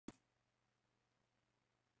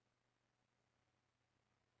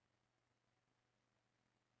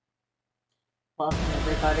Welcome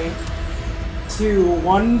everybody to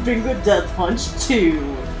One Finger Death Punch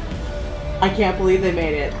 2. I can't believe they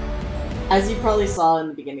made it. As you probably saw in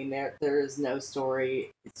the beginning there is no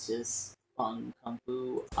story. It's just fun kung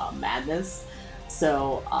fu madness.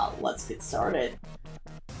 So let's get started.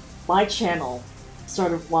 My channel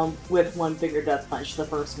started with One Finger Death Punch, the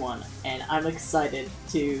first one, and I'm excited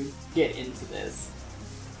to get into this.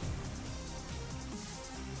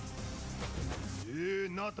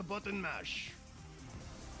 Not a button mash.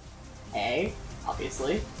 A,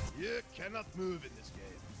 obviously. You cannot move in this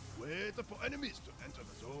game. Wait for enemies to enter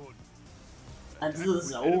the zone. Enter the Attack when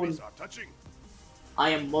zone. enemies are touching. I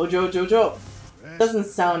am Mojo Jojo. Press Doesn't the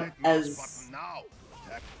sound right mouse as button now to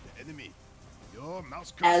attack the enemy. Your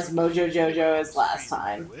mouse as cursor Mojo is anywhere Jojo on as the last screen.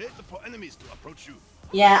 time. Wait for enemies to approach you.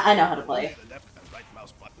 Yeah, I know how to play. Only the left and right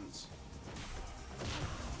mouse buttons.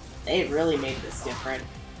 They really made this different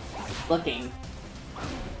looking.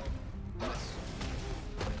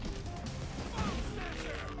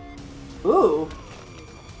 Ooh,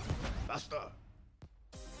 Faster.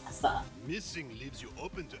 that's the Missing leaves you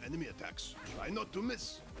open to enemy attacks. Try not to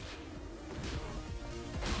miss.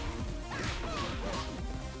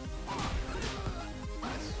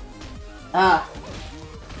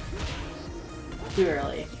 too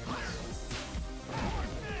early.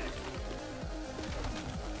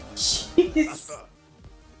 Jeez. Faster.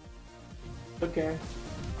 Okay,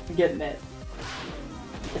 I'm getting it.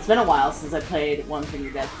 It's been a while since I played One Finger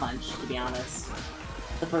Death Punch, to be honest.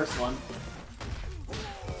 The first one.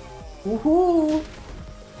 Woohoo!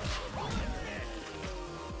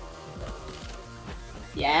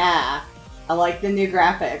 Yeah! I like the new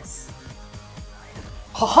graphics.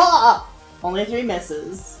 Haha! Only 3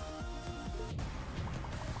 misses.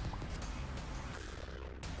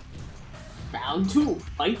 Round 2,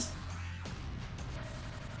 fight!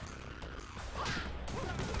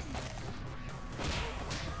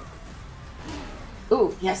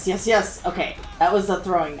 Ooh, yes, yes, yes! Okay, that was a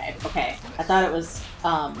throwing knife. Okay, I thought it was,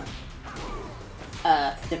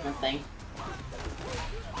 a different thing.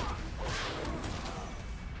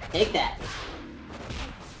 Take that.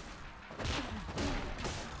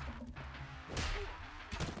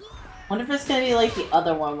 Wonder if it's gonna be like the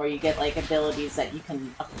other one where you get like abilities that you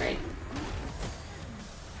can upgrade.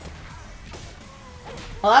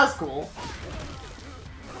 Well, that was cool.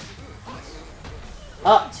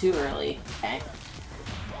 Oh, too early. Okay.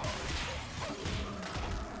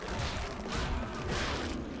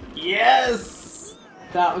 Yes!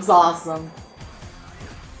 That was awesome.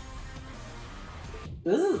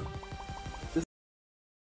 This is...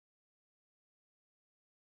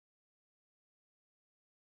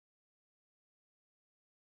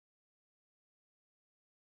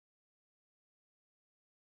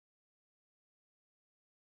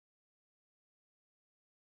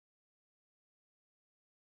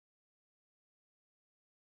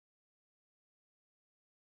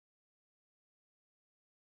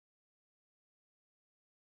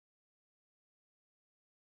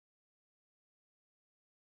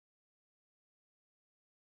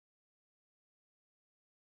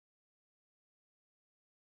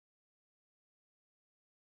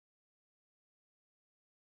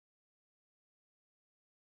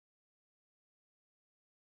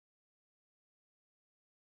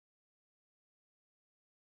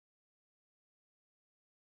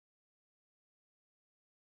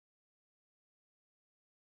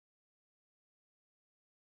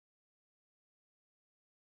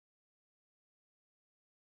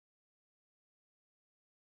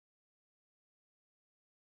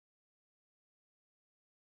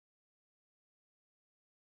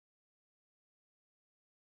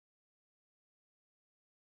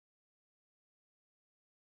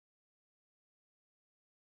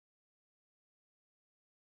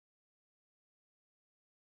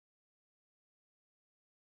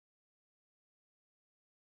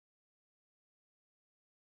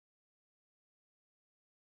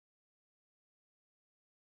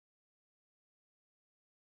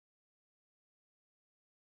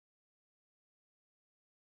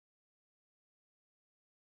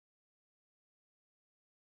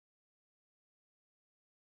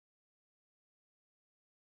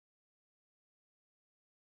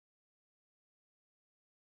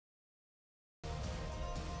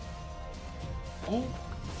 Okay.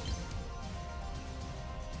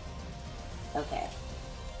 Okay.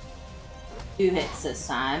 2 hits this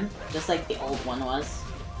time, just like the old one was.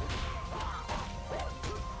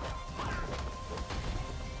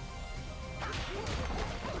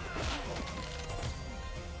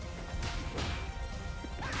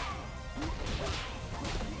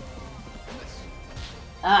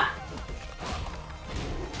 Ah!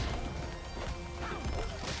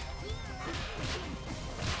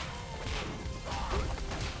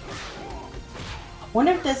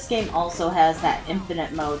 Wonder if this game also has that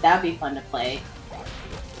infinite mode. That'd be fun to play.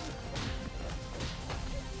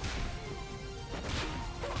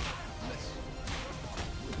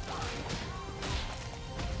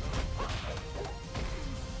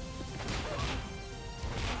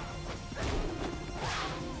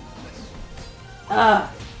 Ugh.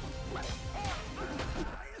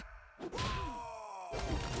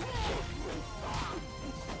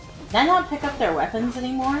 Did I not pick up their weapons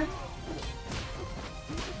anymore?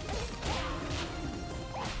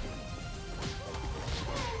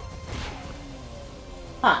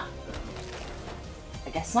 Huh. I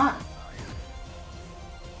guess not.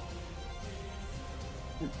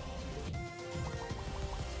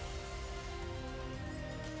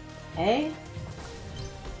 Okay.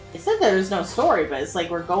 It said there was no story, but it's like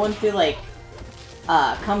we're going through like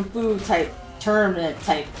kung fu type tournament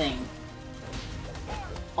type thing.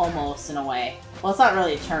 Almost in a way. Well, it's not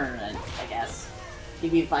really a tournament, I guess.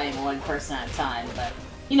 You'd be fighting one person at a time, but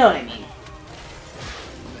you know what I mean.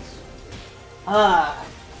 Oh!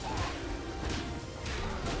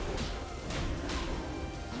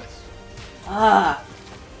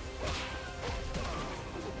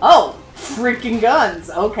 Freaking guns!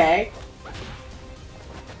 Okay.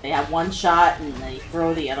 They have one shot and they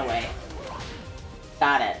throw the other way.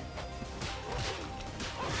 Got it.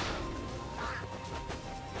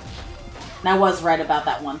 And I was right about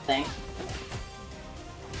that one thing.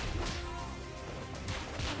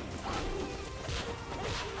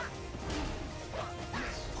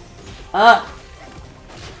 Ugh!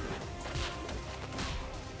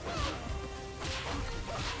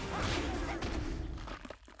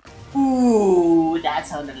 Ooh, that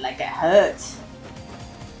sounded like it hurt.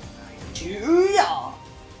 Yeah.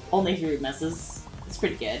 Only 3 misses. It's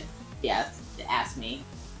pretty good. Yeah, ask me.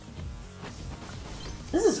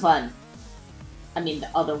 This is fun. I mean, the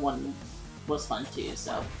other one was fun too,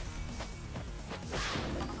 so.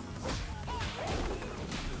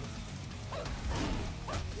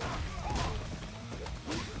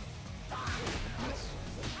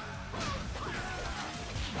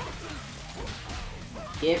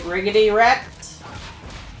 Get riggedy wrecked.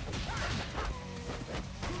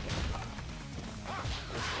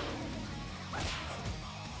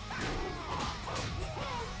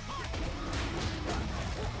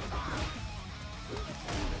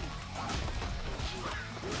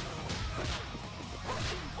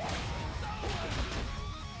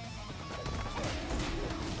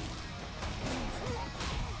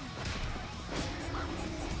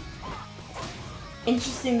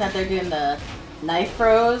 Interesting that they're doing the knife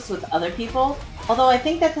throws with other people. Although I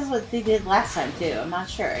think that is what they did last time too. I'm not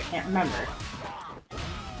sure. I can't remember.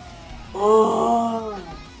 Oh!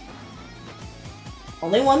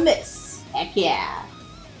 Only 1 miss. Heck yeah.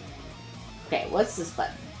 Okay, what's this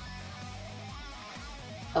button?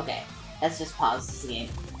 Okay, let's just pause this game.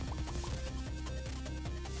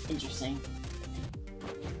 Interesting.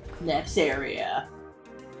 Next area.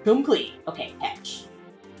 Complete. Okay, catch.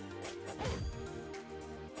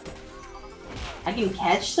 I can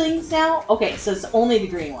catch things now? Okay, so it's only the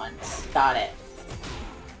green ones. Got it.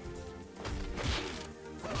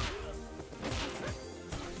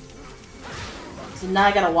 So now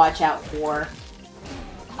I gotta watch out for...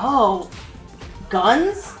 Oh!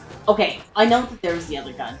 Guns? Okay, I know that there was the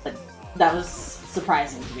other gun, but that was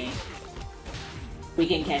surprising to me. We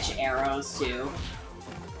can catch arrows, too.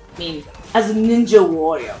 I mean, as a ninja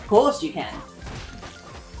warrior, of course you can.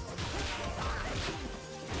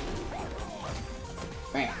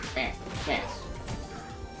 Bam, bam, bam.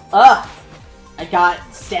 Ugh! I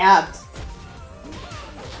got stabbed.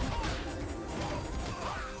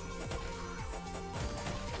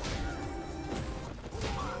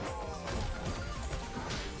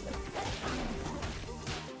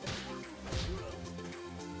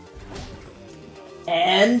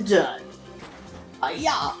 And done.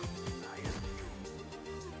 Hiya!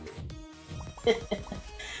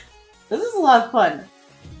 This is a lot of fun.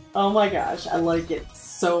 Oh my gosh, I like it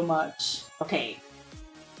so much. Okay.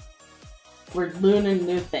 We're learning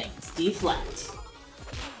new things. Deflect.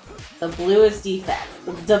 The blue is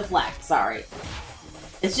deflect, sorry.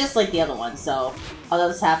 It's just like the other one, so I'll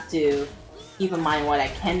just have to keep in mind what I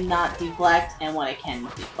cannot deflect and what I can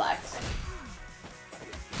deflect.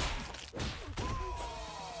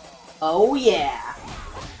 Oh yeah!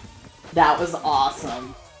 That was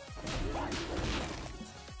awesome.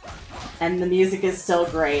 And the music is still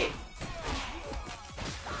great.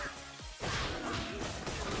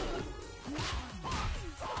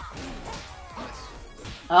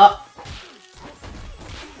 Oh!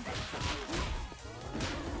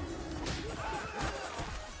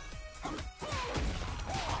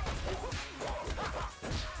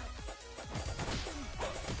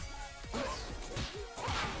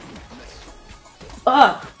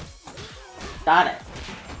 Ugh! Got it.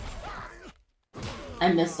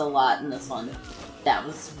 I missed a lot in this one. That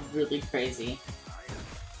was really crazy.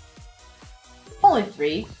 Only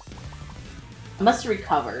 3. I must have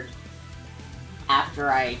recovered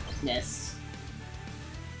after I missed.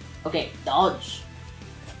 Okay, dodge.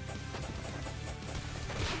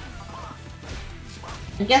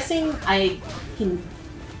 I'm guessing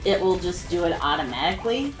it will just do it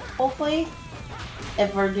automatically, hopefully,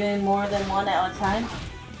 if we're doing more than one at a time.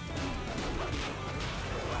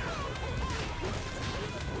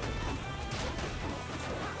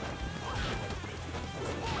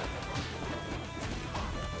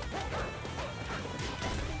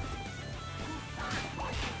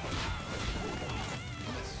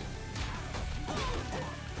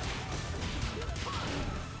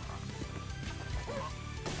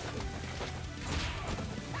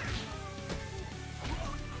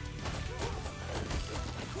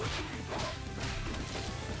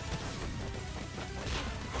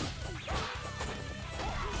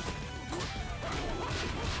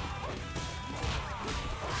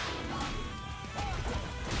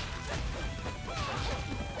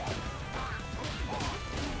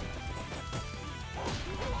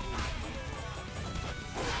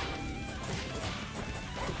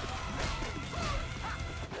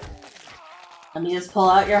 Let me just pull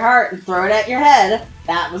out your heart and throw it at your head.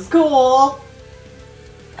 That was cool.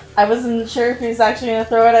 I wasn't sure if he was actually going to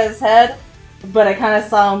throw it at his head, but I kind of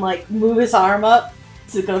saw him like move his arm up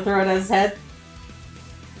to go throw it at his head.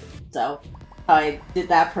 So, I did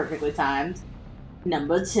that perfectly timed.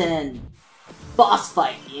 Number 10. Boss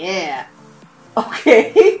fight, yeah.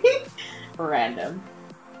 Okay. Random.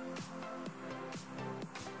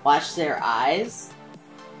 Watch their eyes.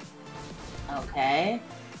 Okay.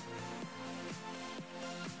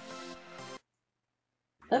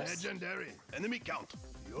 Oops. Legendary. Enemy count.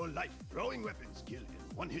 Your life. Throwing weapons. Kill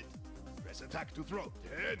in 1 hit. Press attack to throw.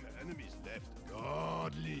 10 enemies left.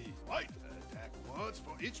 Godly. Fight. Attack once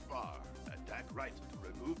for each bar. Attack right to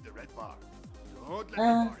remove the red bar. Don't let the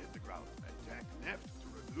bar hit the ground. Attack left to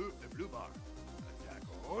remove the blue bar. Attack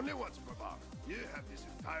only once per bar. You have this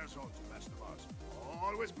entire zone to match the bars.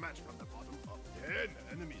 Always match from the bottom up. 10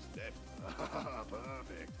 enemies left.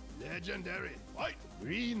 Perfect. Legendary. Fight.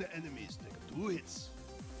 Green enemies take 2 hits.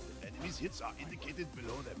 Enemies' hits are indicated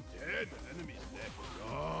below them. 10 enemies left.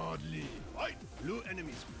 Godly. Fight. Blue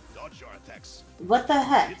enemies will dodge your attacks. What the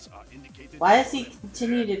heck? Hits are indicated. Why does he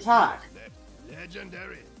continue to talk? Left.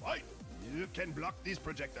 Legendary. Fight. You can block these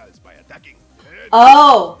projectiles by attacking. 10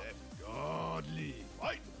 Oh! left. Godly.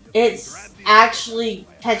 Fight. It's actually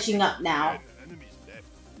catching up now. 10 enemies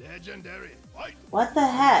left. Legendary. Fight. What the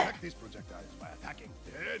heck? Attack these projectiles by attacking.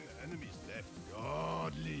 10 enemies left.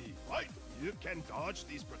 Godly. Fight. You can dodge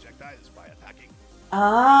these projectiles by attacking.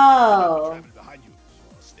 Oh. Travel behind you,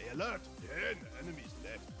 so stay alert. 10 enemies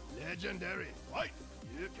left. Legendary. Fight.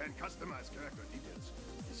 You can customize character details.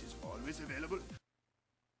 This is always available.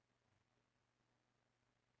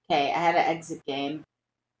 Okay, I had to exit game.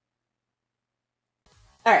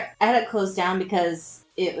 Alright, I had it closed down because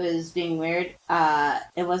it was being weird.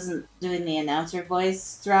 It wasn't doing the announcer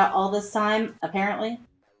voice throughout all this time, apparently.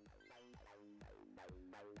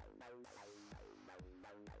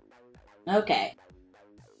 Okay.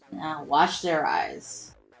 Now watch their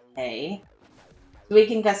eyes. Okay. So we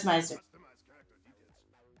can customize it. Customize character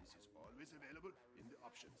details. This is always available in the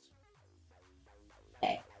options.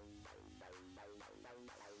 Okay.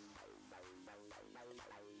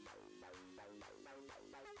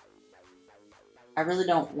 I really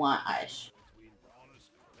don't want Aish. Between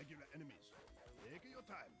brawlers and regular enemies. Take your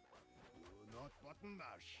time. Do not button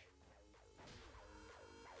mash.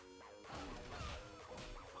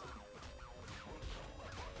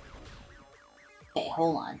 Okay,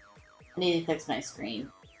 hold on. I need to fix my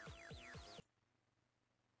screen.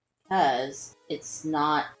 Because it's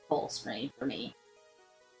not full screen for me.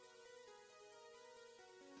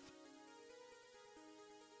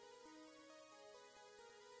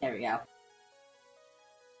 There we go.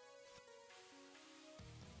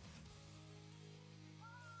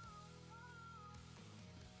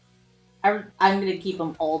 I'm gonna keep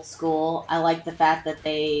them old school. I like the fact that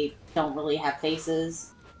they don't really have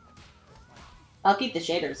faces. I'll keep the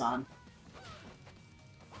shaders on.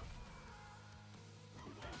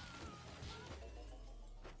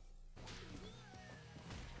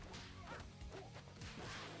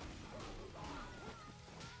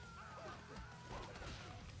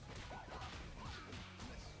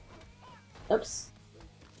 Oops.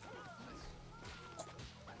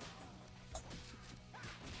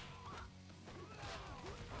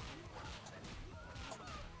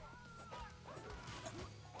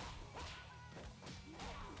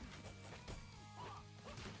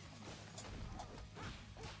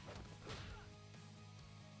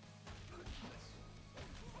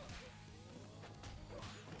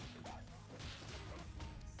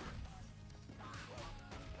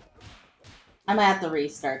 I might have to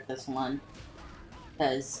restart this one.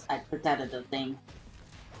 Because I forgot the thing.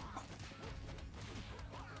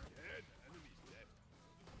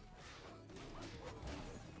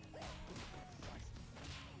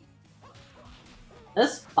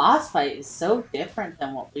 This boss fight is so different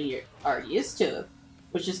than what we are used to,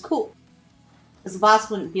 which is cool. Because the boss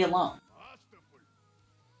wouldn't be alone.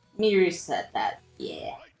 Let me reset that.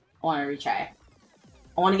 Yeah. I want to retry.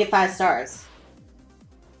 I want to get 5 stars.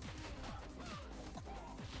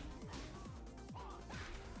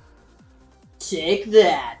 Take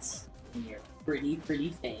that in your pretty,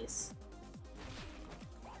 pretty face.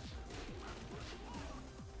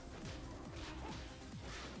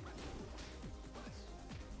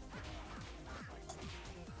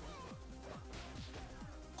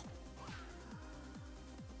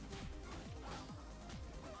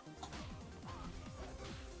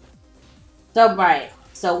 So, right.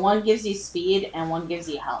 So, one gives you speed and one gives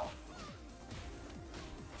you health.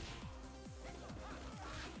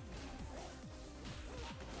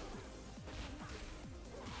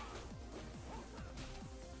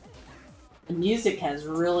 The music has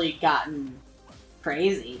really gotten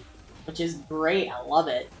crazy, which is great. I love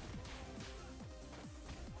it.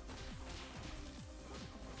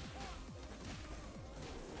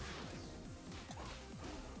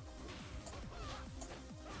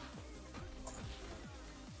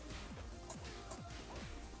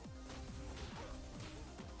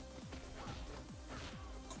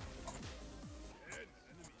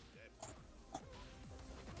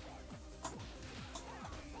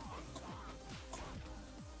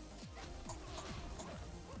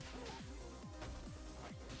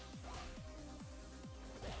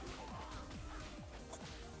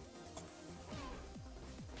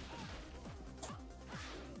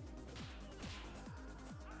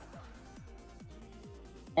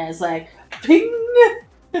 And it's like, ping!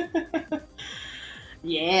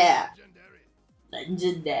 Yeah.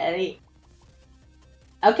 Legendary.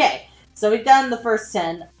 Okay, so we've done the first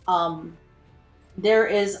 10. There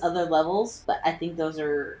is other levels, but I think those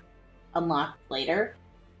are unlocked later.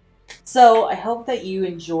 So I hope that you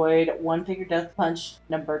enjoyed One Finger Death Punch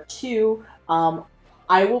number 2.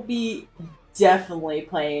 I will be definitely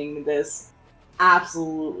playing this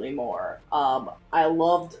absolutely more. I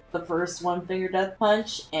loved the first One Finger Death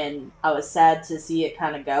Punch, and I was sad to see it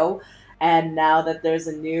kind of go. And now that there's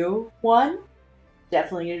a new one,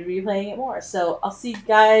 definitely going to be playing it more. So I'll see you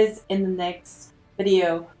guys in the next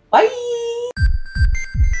video. Bye!